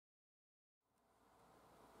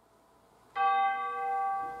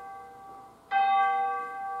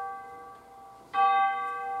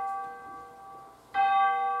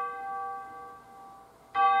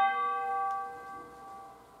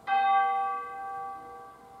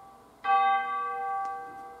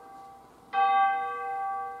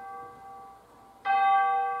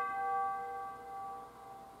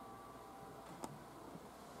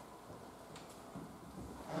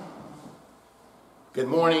Good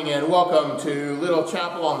morning and welcome to Little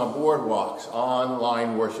Chapel on the Boardwalk's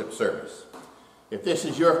online worship service. If this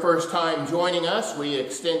is your first time joining us, we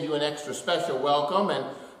extend you an extra special welcome and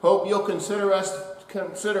hope you'll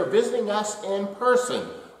consider visiting us in person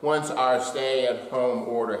once our stay-at-home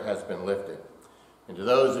order has been lifted. And to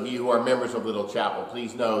those of you who are members of Little Chapel,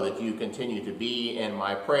 please know that you continue to be in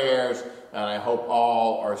my prayers, and I hope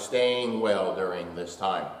all are staying well during this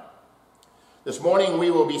time. This morning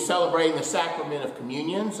we will be celebrating the sacrament of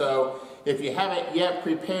communion, so if you haven't yet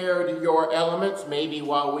prepared your elements, maybe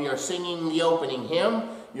while we are singing the opening hymn,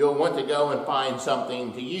 you'll want to go and find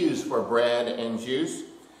something to use for bread and juice.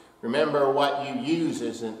 Remember, what you use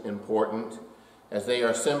isn't important, as they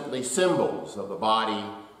are simply symbols of the body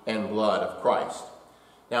and blood of Christ.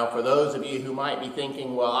 Now, for those of you who might be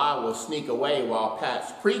thinking, well, I will sneak away while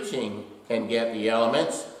Pat's preaching and get the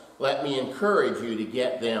elements, let me encourage you to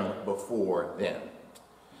get them before then.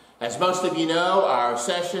 As most of you know, our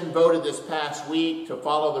session voted this past week to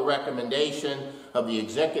follow the recommendation of the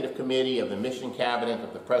Executive Committee of the Mission Cabinet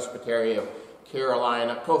of the Presbytery of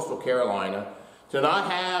Coastal Carolina, to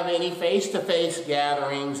not have any face-to-face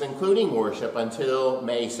gatherings, including worship, until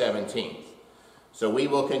May 17th. So we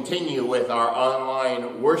will continue with our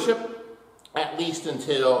online worship, at least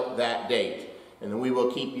until that date. And then we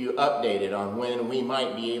will keep you updated on when we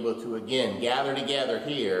might be able to again gather together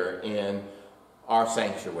here in our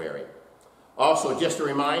sanctuary. Also, just a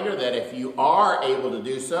reminder that if you are able to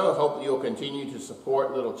do so, I hope you'll continue to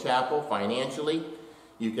support Little Chapel financially.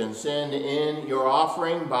 You can send in your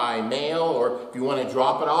offering by mail, or if you want to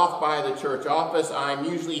drop it off by the church office. I'm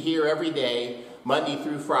usually here every day, Monday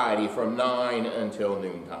through Friday, from 9 until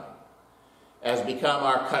noontime. As become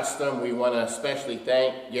our custom, we want to especially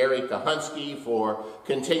thank Gary Kahunsky for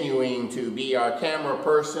continuing to be our camera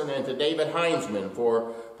person, and to David Heinzman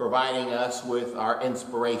for providing us with our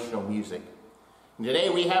inspirational music. And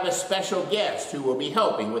today we have a special guest who will be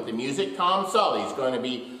helping with the music. Tom Sully is going to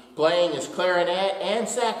be playing his clarinet and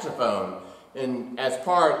saxophone as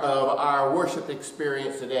part of our worship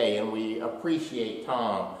experience today, and we appreciate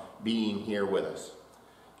Tom being here with us.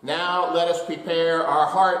 Now let us prepare our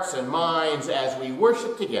hearts and minds as we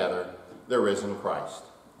worship together the risen Christ.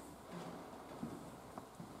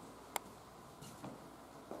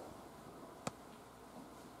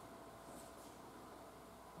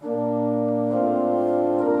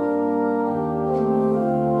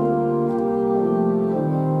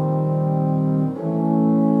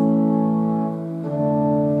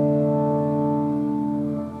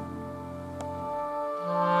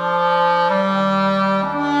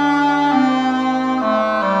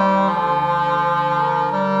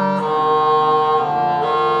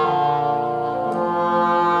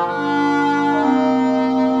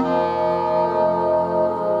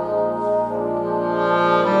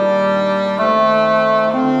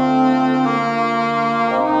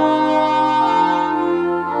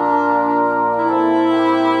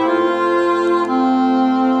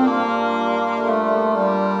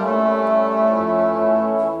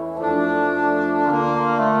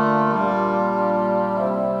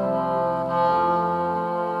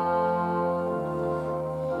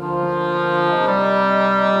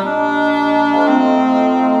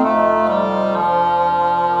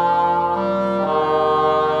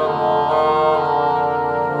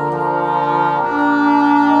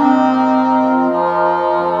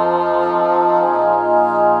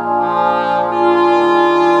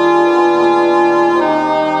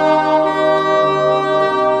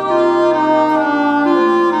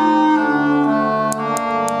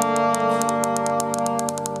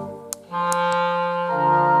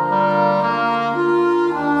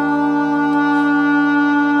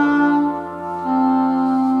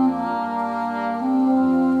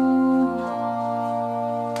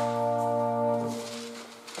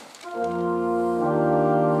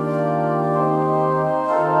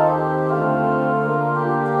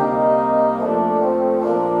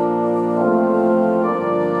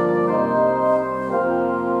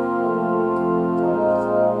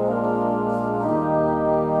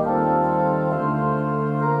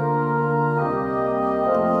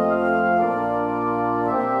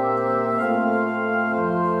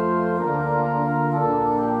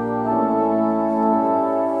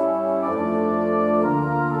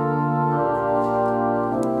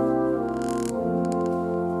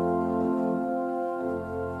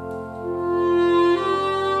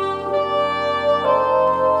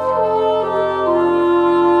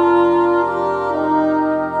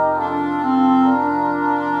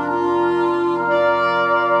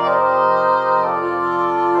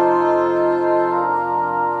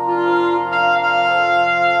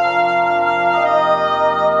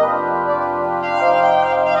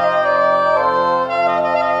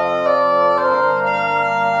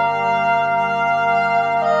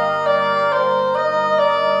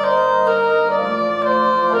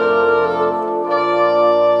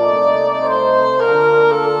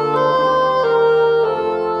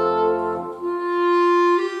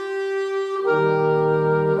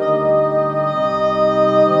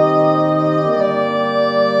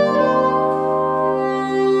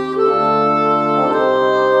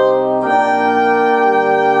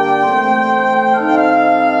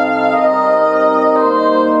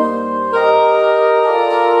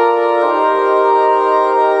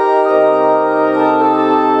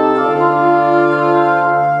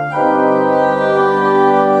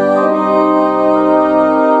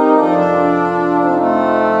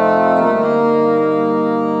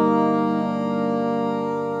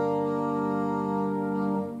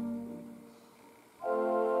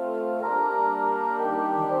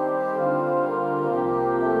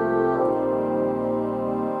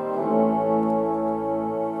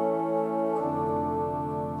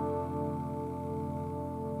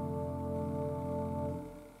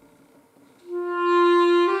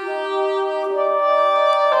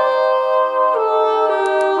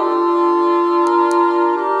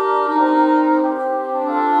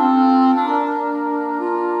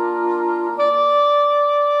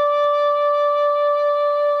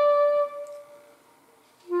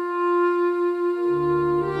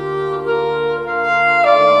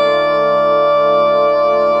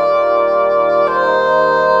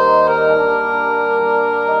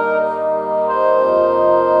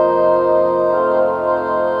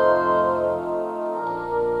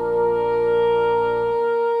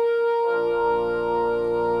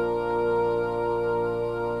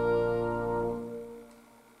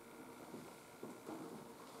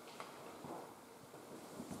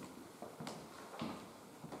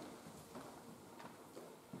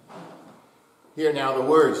 Hear now the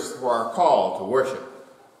words for our call to worship.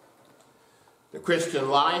 The Christian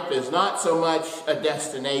life is not so much a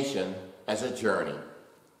destination as a journey.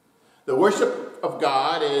 The worship of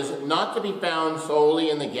God is not to be found solely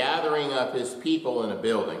in the gathering of his people in a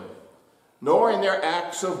building, nor in their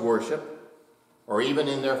acts of worship, or even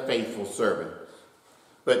in their faithful service.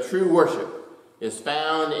 But true worship is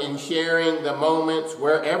found in sharing the moments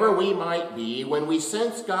wherever we might be when we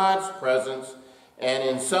sense God's presence, and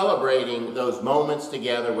in celebrating those moments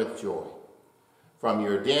together with joy. From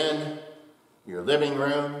your den, your living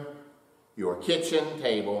room, your kitchen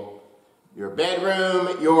table, your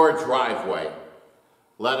bedroom, your driveway,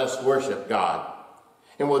 let us worship God.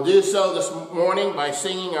 And we'll do so this morning by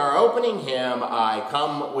singing our opening hymn, I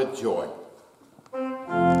Come with Joy.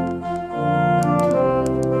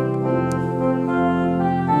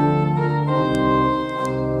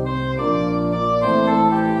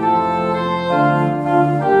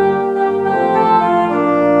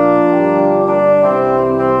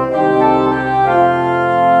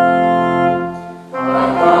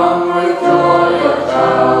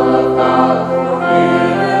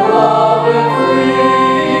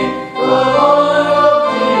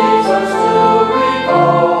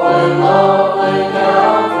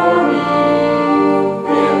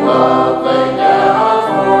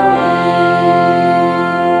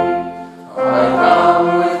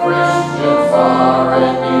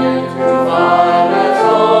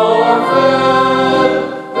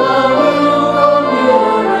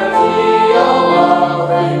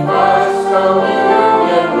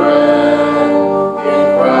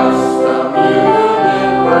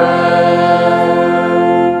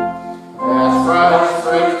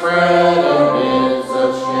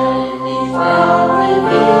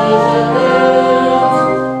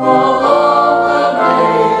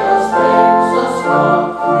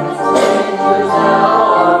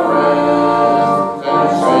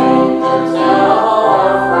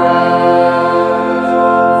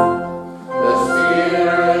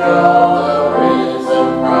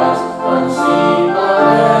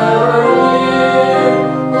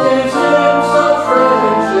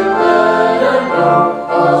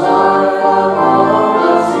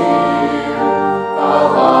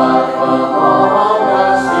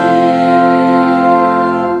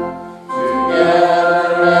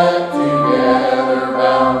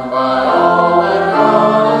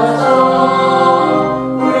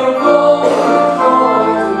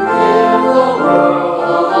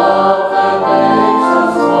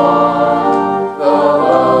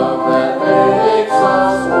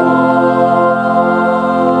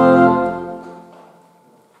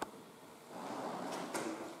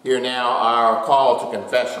 Hear now our call to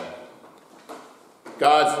confession.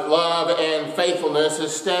 God's love and faithfulness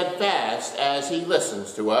is steadfast as he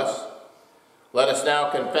listens to us. Let us now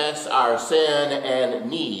confess our sin and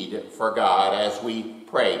need for God as we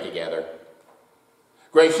pray together.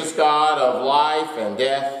 Gracious God of life and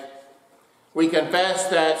death, we confess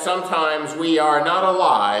that sometimes we are not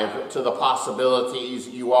alive to the possibilities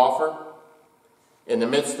you offer. In the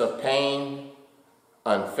midst of pain,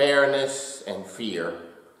 unfairness, and fear,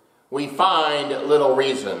 we find little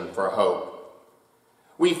reason for hope.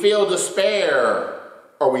 We feel despair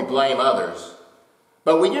or we blame others,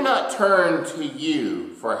 but we do not turn to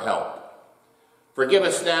you for help. Forgive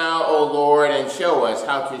us now, O Lord, and show us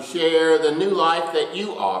how to share the new life that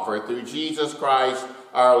you offer through Jesus Christ,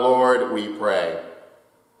 our Lord, we pray.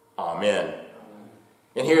 Amen.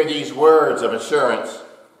 And hear these words of assurance.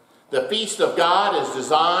 The feast of God is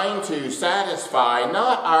designed to satisfy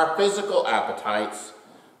not our physical appetites,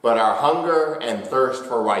 but our hunger and thirst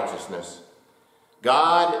for righteousness.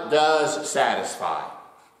 God does satisfy,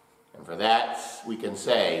 and for that we can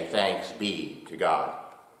say thanks be to God.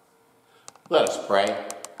 Let us pray.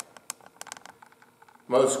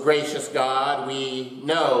 Most gracious God, we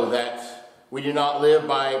know that we do not live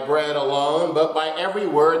by bread alone, but by every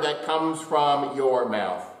word that comes from your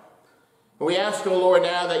mouth. And we ask, O Lord,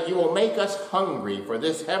 now that you will make us hungry for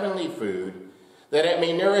this heavenly food, that it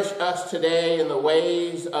may nourish us today in the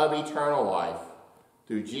ways of eternal life.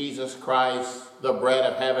 Through Jesus Christ, the bread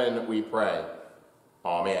of heaven, we pray.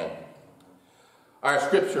 Amen. Our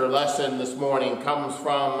scripture lesson this morning comes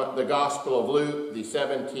from the Gospel of Luke, the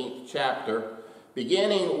 17th chapter,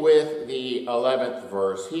 beginning with the 11th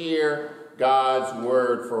verse. Hear God's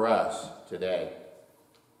word for us today.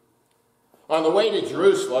 On the way to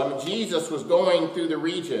Jerusalem, Jesus was going through the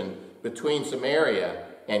region between Samaria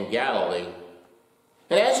and Galilee.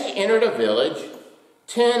 And as he entered a village,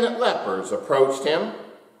 10 lepers approached him.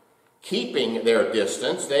 Keeping their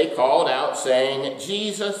distance, they called out, saying,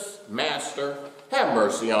 "Jesus, Master, have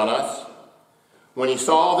mercy on us." When he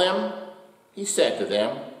saw them, he said to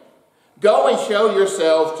them, "Go and show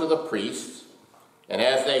yourselves to the priests." And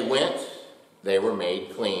as they went, they were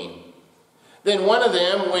made clean. Then one of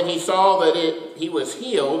them, when he saw that he was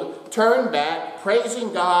healed, turned back,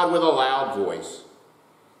 praising God with a loud voice.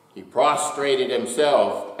 He prostrated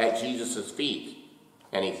himself at Jesus' feet,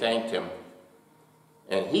 and he thanked him.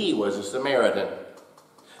 And he was a Samaritan.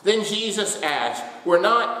 Then Jesus asked, "Were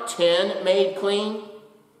not 10 made clean?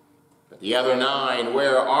 But the other 9,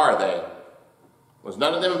 where are they? Was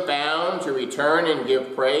none of them found to return and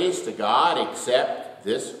give praise to God except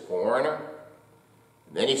this foreigner?"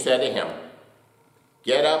 And then he said to him,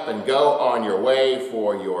 "Get up and go on your way,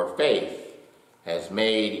 for your faith has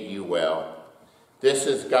made you well." This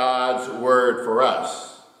is God's word for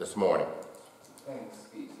us this morning. Thanks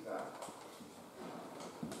be to God.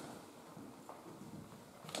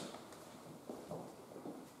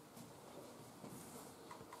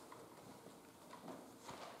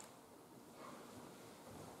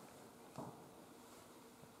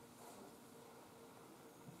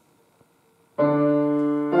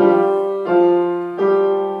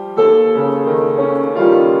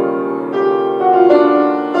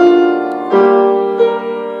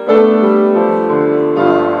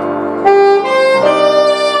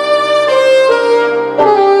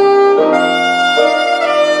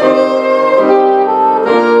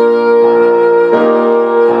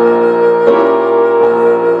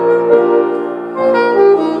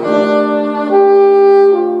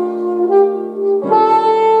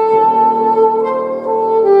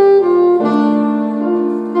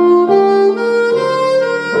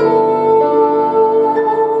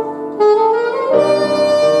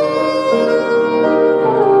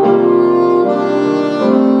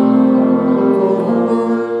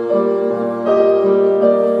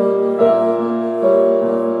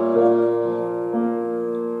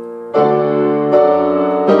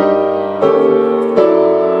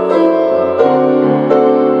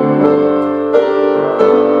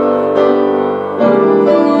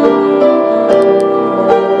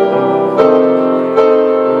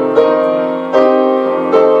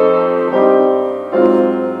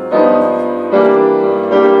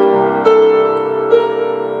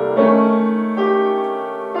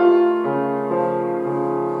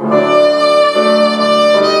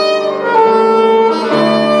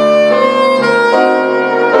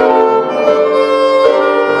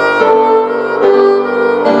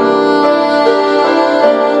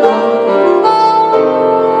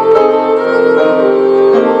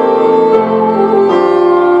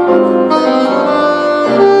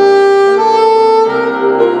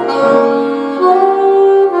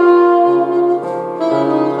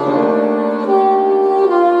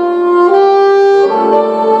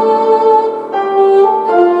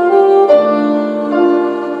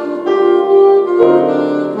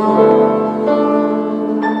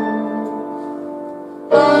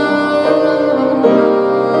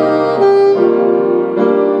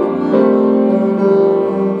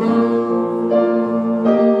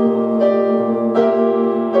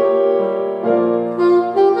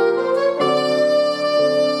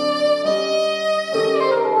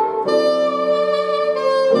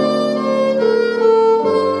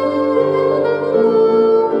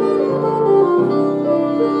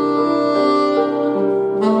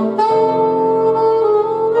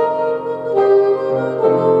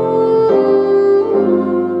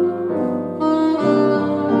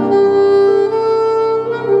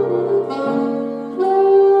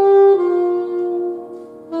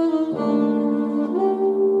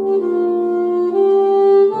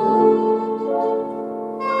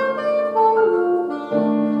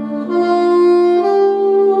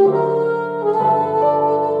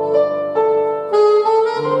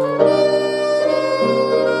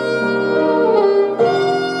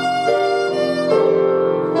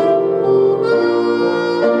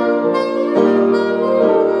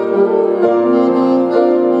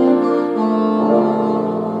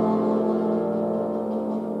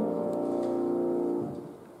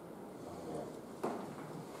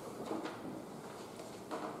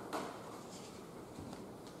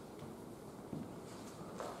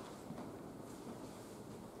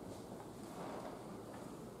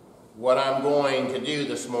 what I'm going to do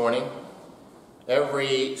this morning.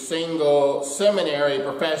 Every single seminary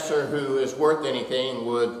professor who is worth anything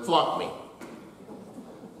would flunk me.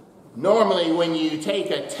 Normally, when you take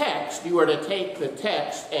a text, you are to take the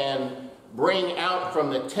text and bring out from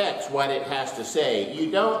the text what it has to say. You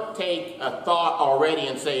don't take a thought already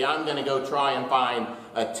and say, I'm going to go try and find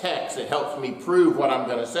a text that helps me prove what I'm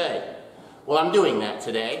going to say. Well, I'm doing that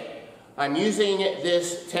today. I'm using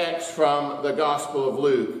this text from the Gospel of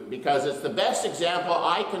Luke because it's the best example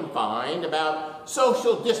I can find about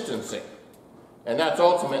social distancing. And that's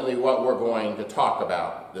ultimately what we're going to talk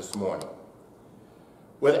about this morning.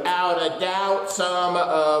 Without a doubt, some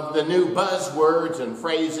of the new buzzwords and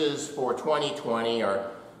phrases for 2020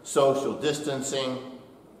 are social distancing,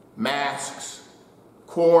 masks,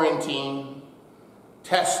 quarantine,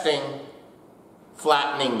 testing,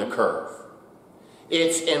 flattening the curve.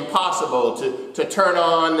 It's impossible to turn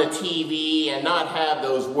on the TV and not have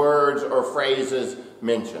those words or phrases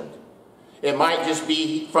mentioned. It might just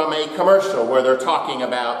be from a commercial where they're talking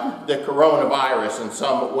about the coronavirus in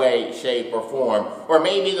some way, shape, or form. Or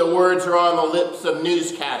maybe the words are on the lips of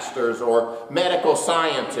newscasters or medical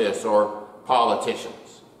scientists or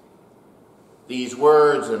politicians. These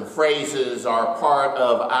words and phrases are part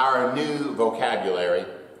of our new vocabulary.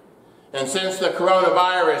 And since the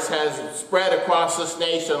coronavirus has spread across this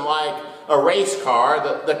nation like a race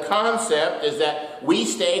car, the concept is that we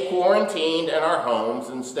stay quarantined in our homes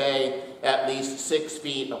and stay at least 6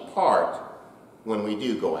 feet apart when we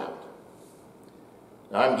do go out.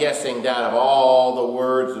 Now, I'm guessing that of all the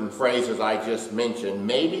words and phrases I just mentioned,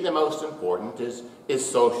 maybe the most important is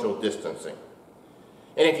social distancing.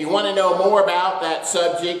 And if you want to know more about that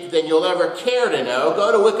subject than you'll ever care to know,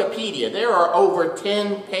 go to Wikipedia. There are over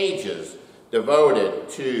 10 pages devoted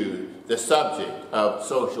to the subject of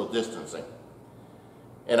social distancing.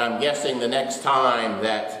 And I'm guessing the next time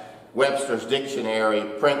that Webster's Dictionary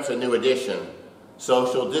prints a new edition,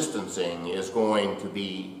 social distancing is going to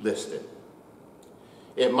be listed.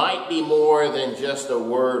 It might be more than just a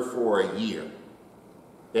word for a year.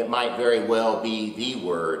 It might very well be the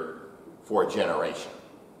word for a generation.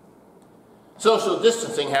 Social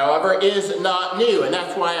distancing, however, is not new, and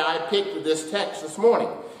that's why I picked this text this morning.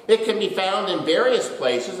 It can be found in various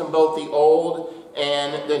places in both the Old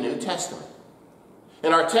and the New Testament.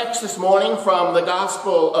 In our text this morning from the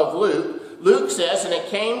Gospel of Luke, Luke says, "And it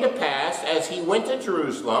came to pass as he went to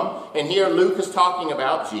Jerusalem," and here Luke is talking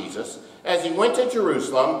about Jesus, "as he went to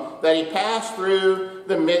Jerusalem, that he passed through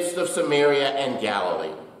the midst of Samaria and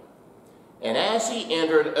Galilee. And as he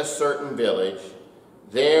entered a certain village,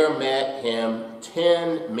 there met him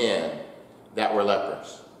 10 men that were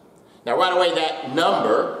lepers." Now right away that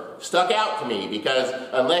number stuck out to me because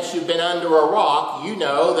unless you've been under a rock, you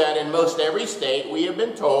know that in most every state we have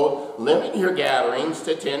been told, limit your gatherings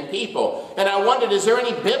to 10 people. And I wondered, is there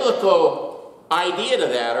any biblical idea to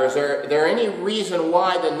that, or is there any reason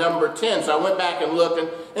why the number 10? So I went back and looked,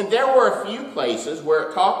 and there were a few places where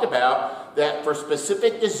it talked about that for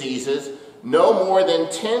specific diseases, no more than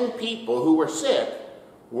 10 people who were sick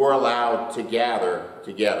were allowed to gather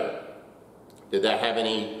together. Did that have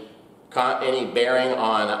any bearing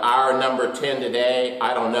on our number 10 today?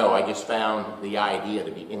 I don't know. I just found the idea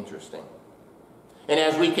to be interesting. And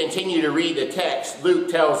as we continue to read the text, Luke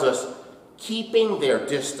tells us, keeping their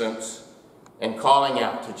distance and calling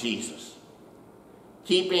out to Jesus.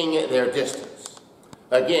 Keeping their distance.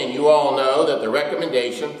 Again, you all know that the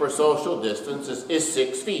recommendation for social distance is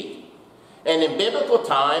 6 feet. And in biblical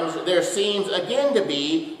times, there seems again to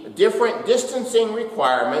be different distancing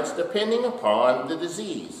requirements depending upon the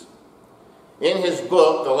disease. In his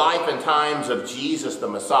book, The Life and Times of Jesus the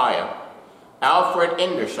Messiah, Alfred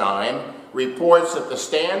Endersheim reports that the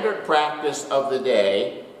standard practice of the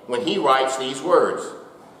day when he writes these words,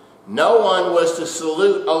 "No one was to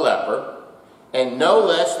salute a leper, and no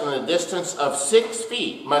less than a distance of 6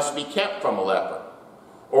 feet must be kept from a leper.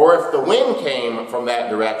 Or if the wind came from that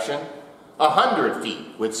direction, 100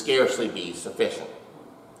 feet would scarcely be sufficient."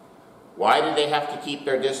 Why did they have to keep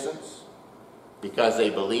their distance? Because they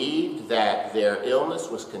believed that their illness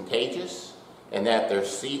was contagious and that their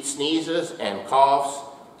sneezes and coughs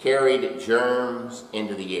carried germs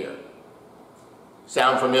into the air.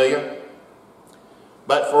 Sound familiar?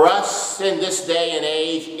 But for us in this day and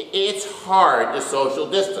age, it's hard to social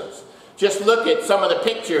distance. Just look at some of the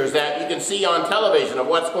pictures that you can see on television of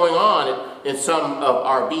what's going on in some of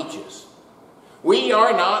our beaches. We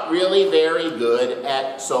are not really very good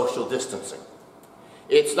at social distancing.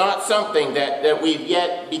 It's not something that we've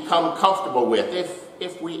yet become comfortable with,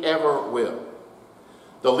 if we ever will.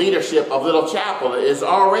 The leadership of Little Chapel is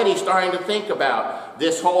already starting to think about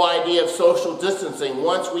this whole idea of social distancing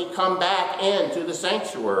once we come back into the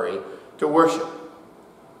sanctuary to worship.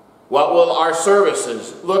 What will our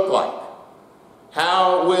services look like?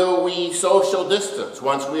 How will we social distance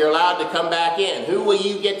once we are allowed to come back in? Who will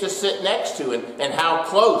you get to sit next to, and how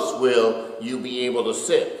close will you be able to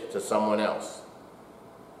sit to someone else?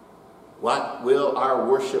 What will our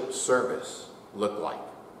worship service look like?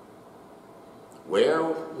 Where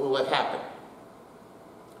will it happen?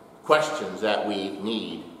 questions that we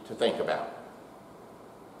need to think about.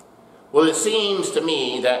 Well, it seems to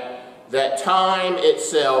me that time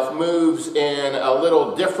itself moves in a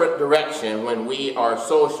little different direction when we are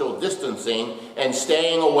social distancing and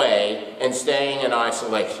staying away and staying in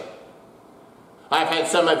isolation. I've had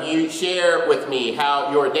some of you share with me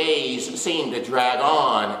how your days seem to drag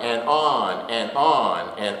on and on and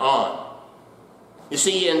on and on. You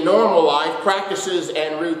see, in normal life, practices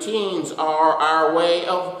and routines are our way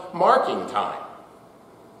of marking time.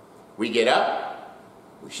 We get up,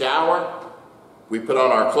 we shower, we put on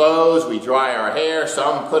our clothes, we dry our hair,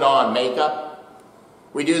 some put on makeup.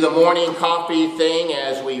 We do the morning coffee thing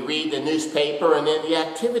as we read the newspaper, and then the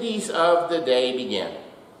activities of the day begin.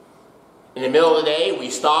 In the middle of the day, we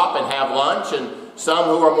stop and have lunch, and some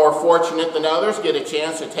who are more fortunate than others get a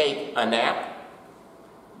chance to take a nap.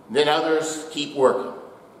 Then others keep working.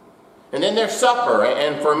 And then there's supper,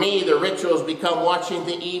 and for me, the rituals become watching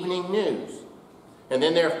the evening news. And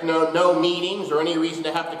then there are no meetings or any reason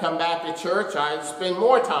to have to come back to church. I spend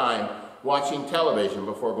more time watching television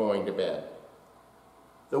before going to bed.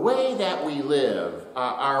 The way that we live,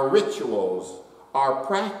 our rituals, our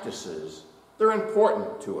practices, they're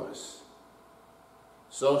important to us.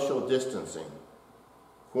 Social distancing,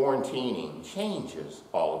 quarantining changes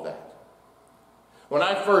all of that. When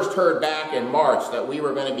I first heard back in March that we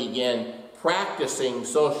were going to begin practicing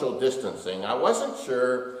social distancing, I wasn't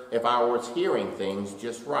sure if I was hearing things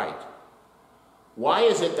just right. Why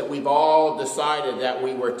is it that we've all decided that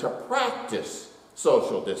we were to practice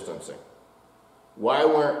social distancing? Why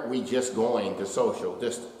weren't we just going to social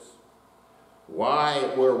distance?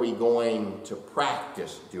 Why were we going to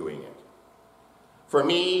practice doing it? For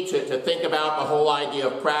me, to think about the whole idea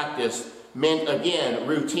of practice meant, again,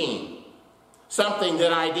 routine. Something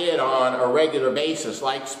that I did on a regular basis,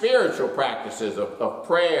 like spiritual practices of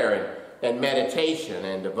prayer and meditation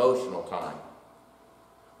and devotional time.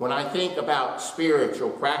 When I think about spiritual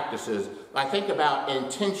practices, I think about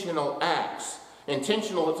intentional acts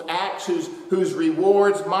whose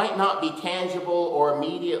rewards might not be tangible or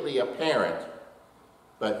immediately apparent,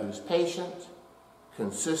 but whose patient,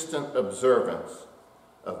 consistent observance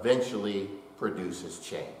eventually produces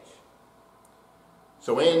change.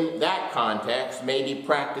 So in that context, maybe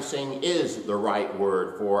practicing is the right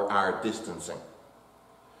word for our distancing.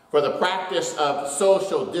 For the practice of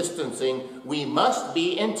social distancing, we must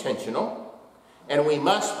be intentional, and we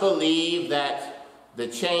must believe that the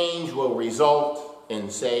change will result in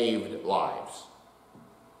saved lives.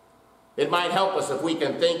 It might help us if we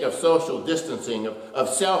can think of social distancing, of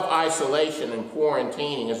self-isolation and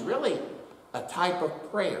quarantining as really a type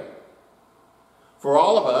of prayer. For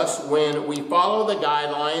all of us, when we follow the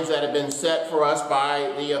guidelines that have been set for us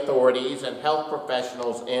by the authorities and health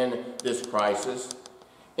professionals in this crisis,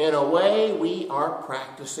 in a way we are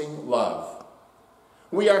practicing love.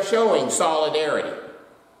 We are showing solidarity.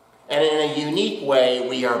 And in a unique way,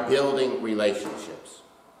 we are building relationships.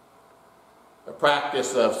 The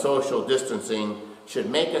practice of social distancing should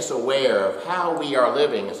make us aware of how we are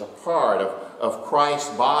living as a part of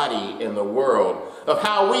Christ's body in the world, of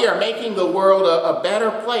how we are making the world a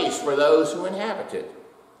better place for those who inhabit it.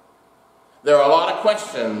 There are a lot of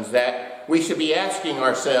questions that we should be asking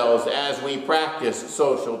ourselves as we practice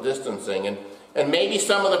social distancing, and maybe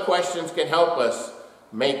some of the questions can help us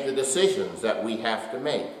make the decisions that we have to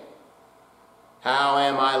make. How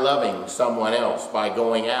am I loving someone else by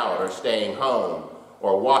going out or staying home,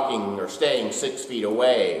 or walking or staying 6 feet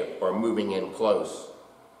away, or moving in close?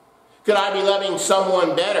 Could I be loving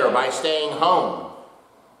someone better by staying home?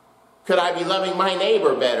 Could I be loving my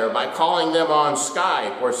neighbor better by calling them on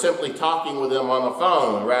Skype or simply talking with them on the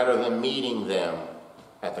phone rather than meeting them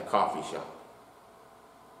at the coffee shop?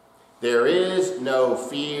 There is no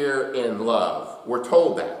fear in love. We're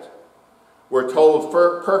told that. We're told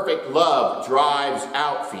perfect love drives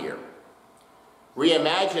out fear.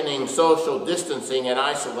 Reimagining social distancing and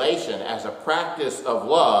isolation as a practice of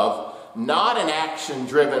love, not an action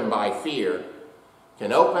driven by fear,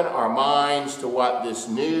 can open our minds to what this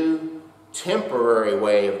new, temporary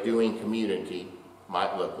way of doing community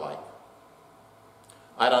might look like.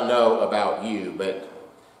 I don't know about you, but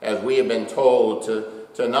as we have been told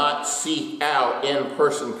to not seek out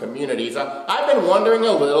in-person communities, I've been wondering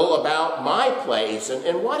a little about my place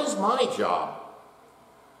and what is my job?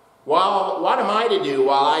 What am I to do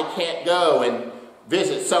while I can't go and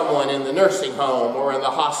visit someone in the nursing home or in the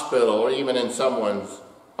hospital or even in someone's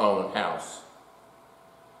own house?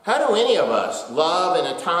 How do any of us love in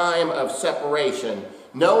a time of separation,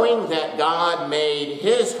 knowing that God made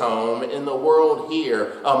his home in the world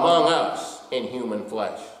here among us in human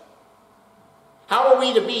flesh? How are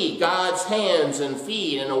we to be God's hands and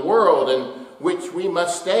feet in a world in which we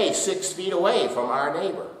must stay 6 feet away from our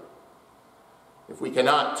neighbor? If we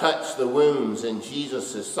cannot touch the wounds in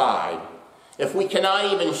Jesus' side, if we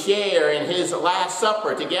cannot even share in his Last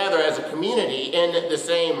Supper together as a community in the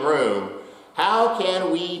same room, how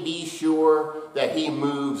can we be sure that he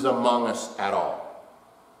moves among us at all?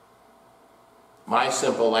 My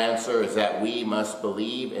simple answer is that we must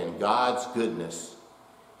believe in God's goodness,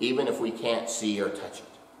 even if we can't see or touch it.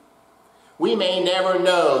 We may never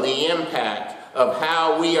know the impact of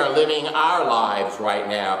how we are living our lives right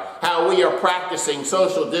now, how we are practicing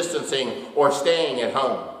social distancing or staying at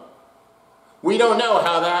home. We don't know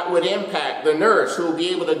how that would impact the nurse who will be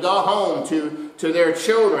able to go home to their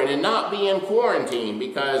children and not be in quarantine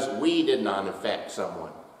because we did not infect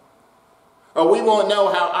someone. Or we won't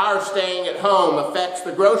know how our staying at home affects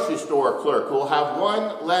the grocery store clerk who will have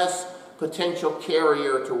one less potential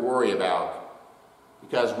carrier to worry about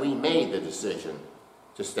because we made the decision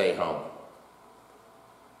to stay home.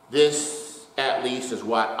 This, at least, is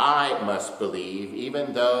what I must believe,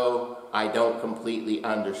 even though I don't completely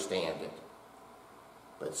understand it.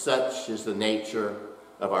 But such is the nature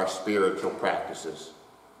of our spiritual practices.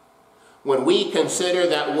 When we consider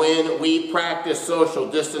that when we practice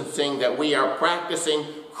social distancing, that we are practicing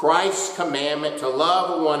Christ's commandment to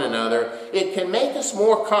love one another, it can make us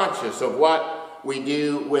more conscious of what we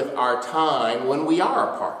do with our time when we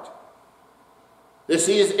are apart. This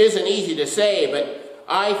isn't easy to say, but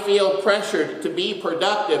I feel pressured to be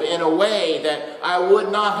productive in a way that I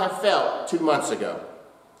would not have felt 2 months ago.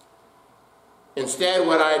 Instead,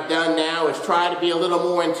 what I've done now is try to be a little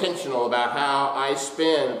more intentional about how I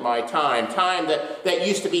spend my time that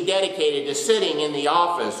used to be dedicated to sitting in the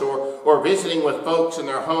office or visiting with folks in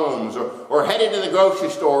their homes or headed to the grocery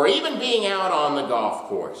store or even being out on the golf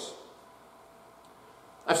course.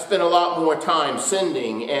 I've spent a lot more time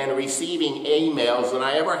sending and receiving emails than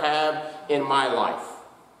I ever have in my life.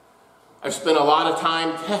 I've spent a lot of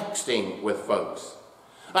time texting with folks.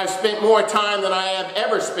 I've spent more time than I have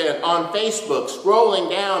ever spent on Facebook, scrolling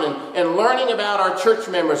down and learning about our church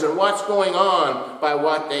members and what's going on by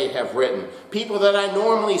what they have written. People that I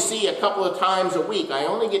normally see a couple of times a week, I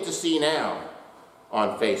only get to see now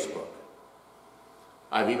on Facebook.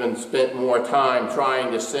 I've even spent more time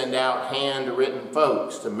trying to send out handwritten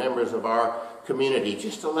folks to members of our community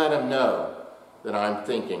just to let them know that I'm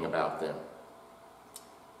thinking about them.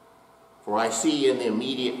 For I see in the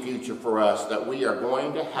immediate future for us that we are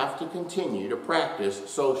going to have to continue to practice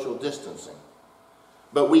social distancing.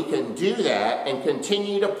 But we can do that and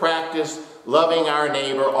continue to practice loving our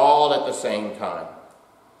neighbor all at the same time.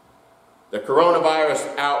 The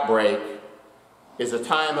coronavirus outbreak is a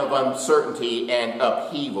time of uncertainty and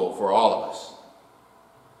upheaval for all of us.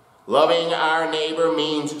 Loving our neighbor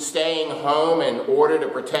means staying home in order to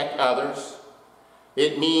protect others.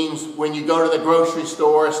 It means when you go to the grocery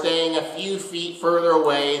store, staying a few feet further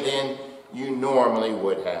away than you normally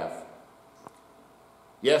would have.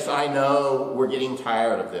 Yes, I know we're getting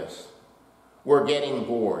tired of this. We're getting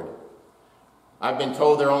bored. I've been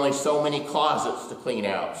told there are only so many closets to clean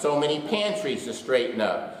out, so many pantries to straighten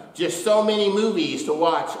up, just so many movies to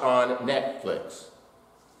watch on Netflix.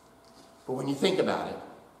 But when you think about it,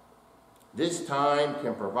 this time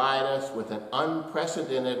can provide us with an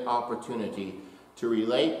unprecedented opportunity to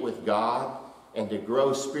relate with God and to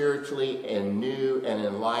grow spiritually in new and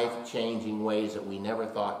in life-changing ways that we never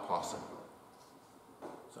thought possible.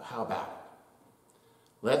 So how about it?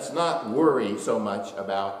 Let's not worry so much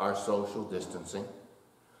about our social distancing.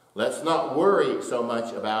 Let's not worry so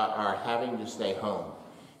much about our having to stay home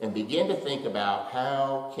and begin to think about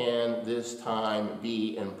how can this time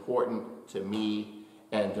be important to me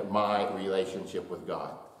and to my relationship with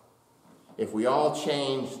God. If we all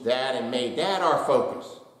changed that and made that our focus,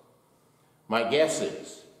 my guess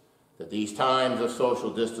is that these times of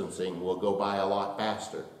social distancing will go by a lot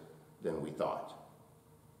faster than we thought.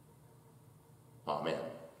 Amen.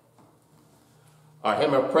 Our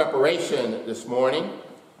hymn of preparation this morning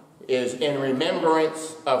is In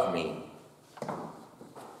Remembrance of Me.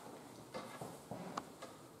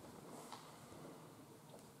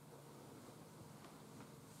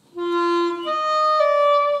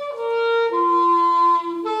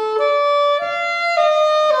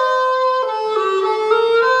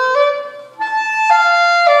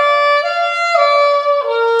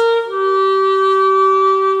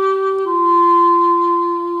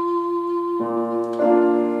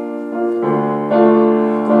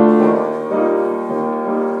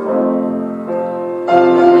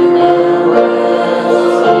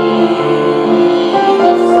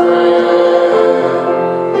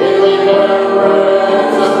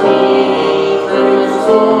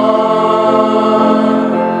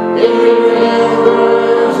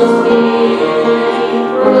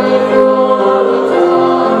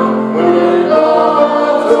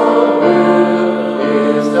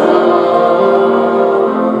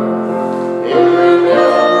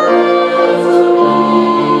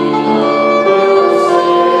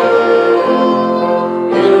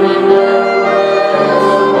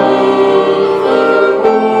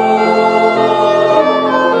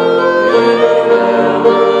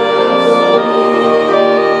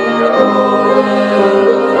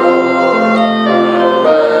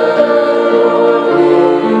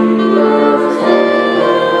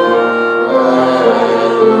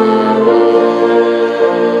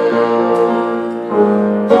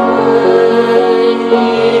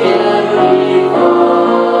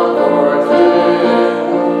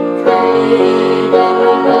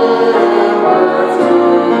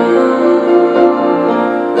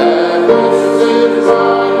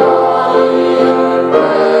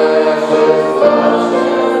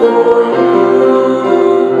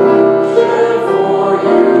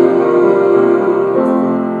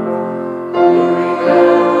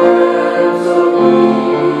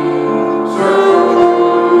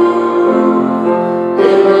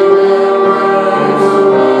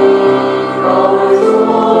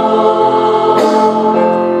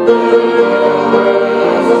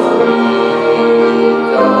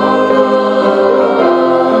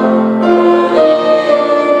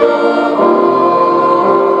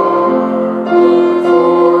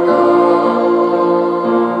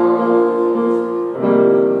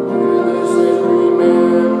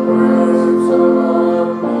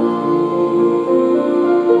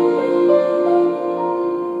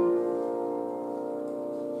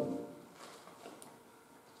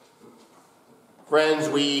 Friends,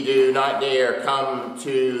 we do not dare come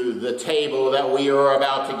to the table that we are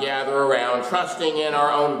about to gather around, trusting in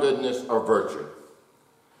our own goodness or virtue.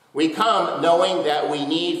 We come knowing that we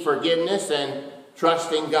need forgiveness and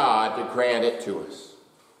trusting God to grant it to us.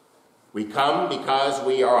 We come because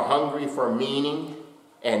we are hungry for meaning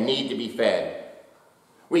and need to be fed.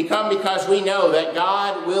 We come because we know that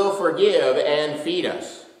God will forgive and feed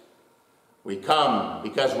us. We come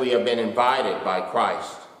because we have been invited by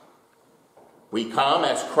Christ. We come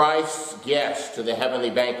as Christ's guests to the heavenly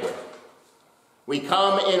banquet. We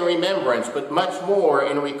come in remembrance, but much more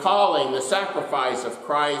in recalling the sacrifice of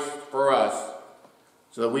Christ for us,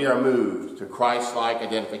 so that we are moved to Christ-like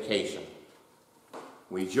identification.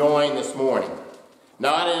 We join this morning,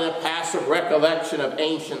 not in a passive recollection of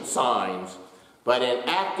ancient signs, but in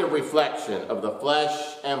active reflection of the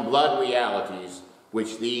flesh and blood realities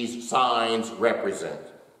which these signs represent.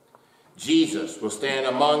 Jesus will stand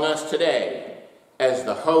among us today as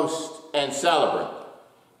the host and celebrant,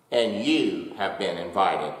 and you have been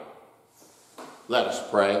invited. Let us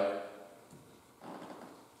pray.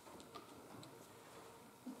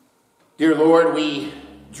 Dear Lord, we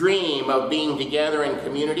dream of being together in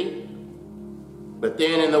community, but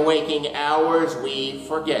then in the waking hours we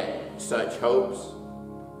forget such hopes.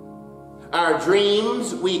 Our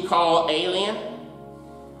dreams we call alien,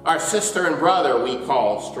 our sister and brother we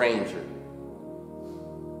call stranger.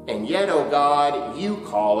 And yet, O God, you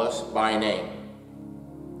call us by name.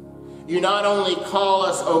 You not only call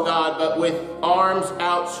us, O God, but with arms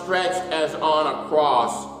outstretched as on a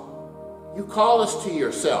cross, you call us to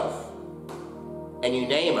yourself, and you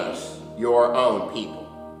name us your own people.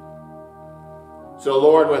 So,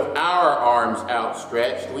 Lord, with our arms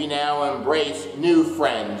outstretched, we now embrace new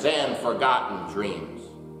friends and forgotten dreams.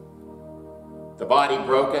 The body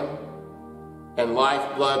broken and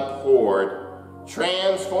lifeblood poured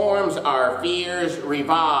transforms our fears,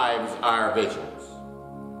 revives our visions.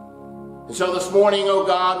 And so this morning, O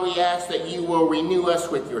God, we ask that you will renew us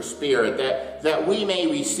with your Spirit, that we may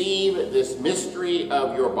receive this mystery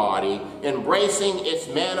of your body, embracing its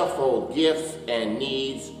manifold gifts and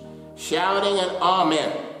needs, shouting an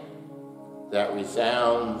amen that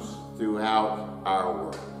resounds throughout our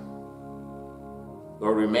world.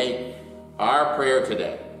 Lord, we make our prayer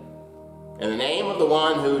today in the name of the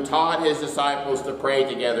one who taught his disciples to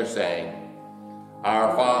pray together, saying,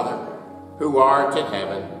 Our Father, who art in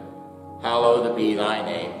heaven, hallowed be thy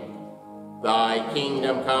name. Thy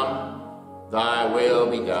kingdom come, thy will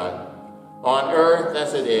be done, on earth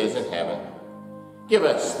as it is in heaven. Give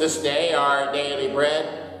us this day our daily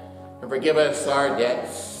bread, and forgive us our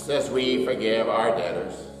debts as we forgive our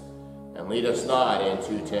debtors. And lead us not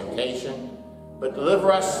into temptation, but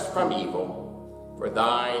deliver us from evil. For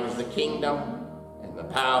thine is the kingdom, and the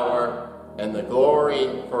power, and the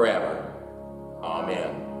glory forever.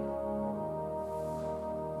 Amen.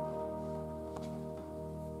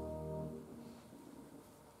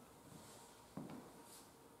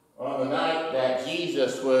 On the night that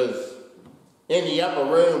Jesus was in the upper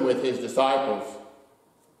room with his disciples,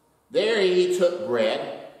 there he took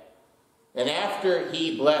bread, and after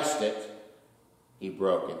he blessed it, he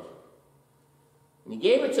broke it. And he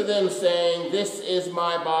gave it to them, saying, This is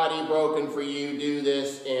my body broken for you. Do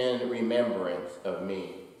this in remembrance of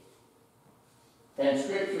me. And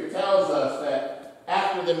Scripture tells us that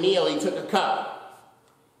after the meal, he took a cup.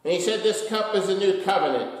 And he said, This cup is a new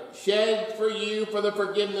covenant, shed for you for the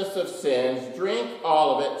forgiveness of sins. Drink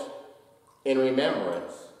all of it in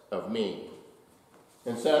remembrance of me.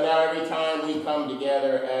 And so now every time we come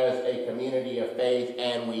together as a community of faith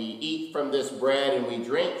and we eat from this bread and we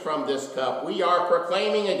drink from this cup, we are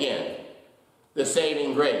proclaiming again the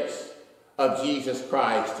saving grace of Jesus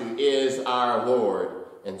Christ, who is our Lord,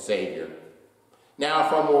 and Savior. Now,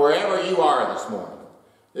 from wherever you are this morning,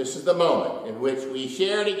 this is the moment in which we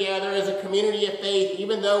share together as a community of faith,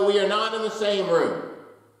 even though we are not in the same room,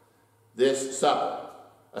 this supper,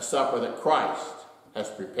 a supper that Christ has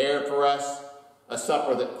prepared for us, a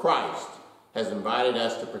supper that Christ has invited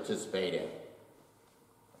us to participate in.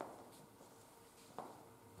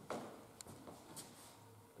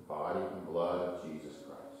 The body and blood of Jesus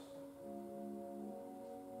Christ.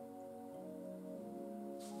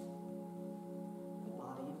 The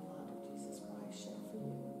body and blood of Jesus Christ shed for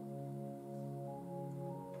you.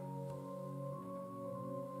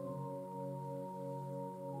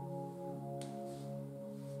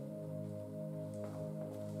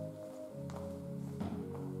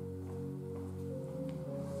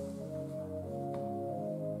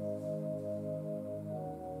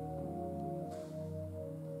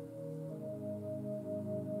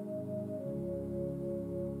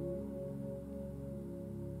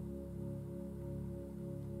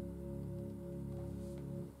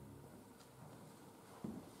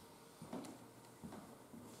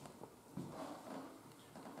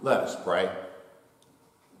 Let us pray.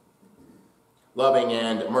 Loving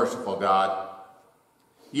and merciful God,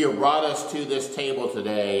 you have brought us to this table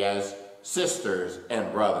today as sisters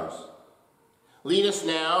and brothers. Lead us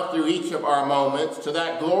now through each of our moments to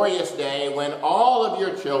that glorious day when all of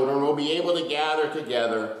your children will be able to gather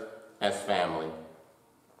together as family.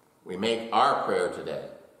 We make our prayer today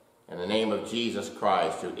in the name of Jesus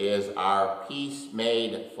Christ, who is our peace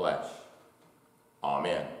made flesh.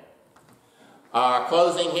 Amen. Our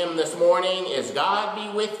closing hymn this morning is God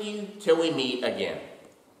Be With You Till We Meet Again.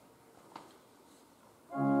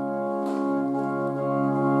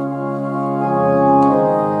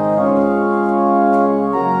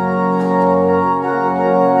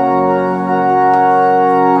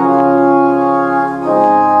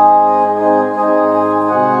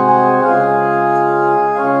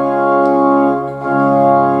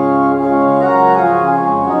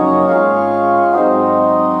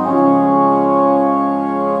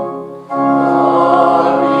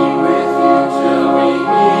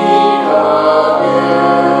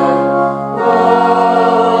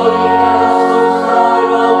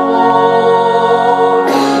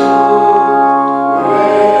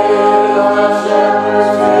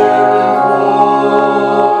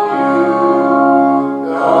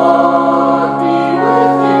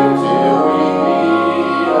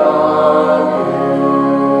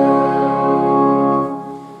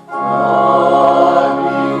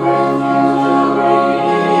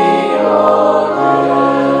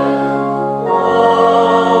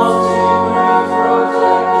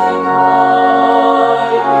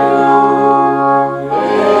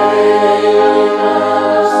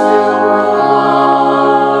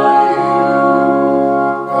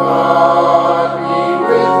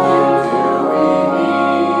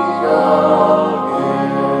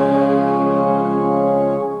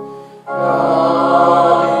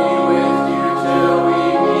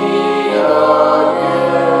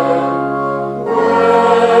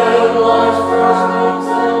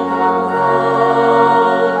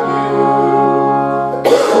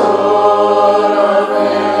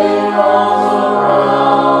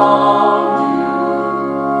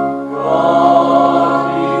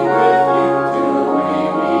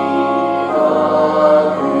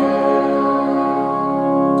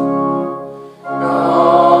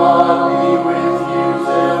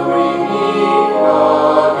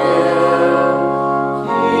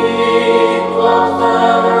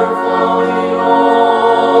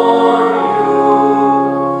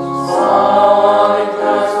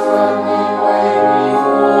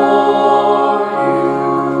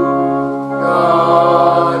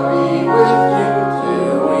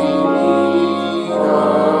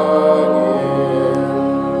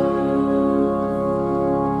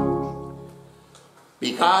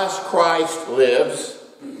 Because Christ lives,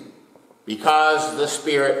 because the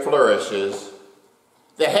Spirit flourishes,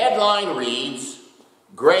 the headline reads,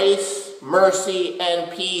 "Grace, mercy,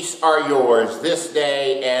 and peace are yours this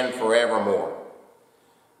day and forevermore."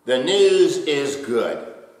 The news is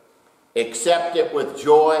good. Accept it with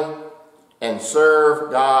joy and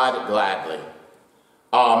serve God gladly.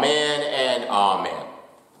 Amen and amen.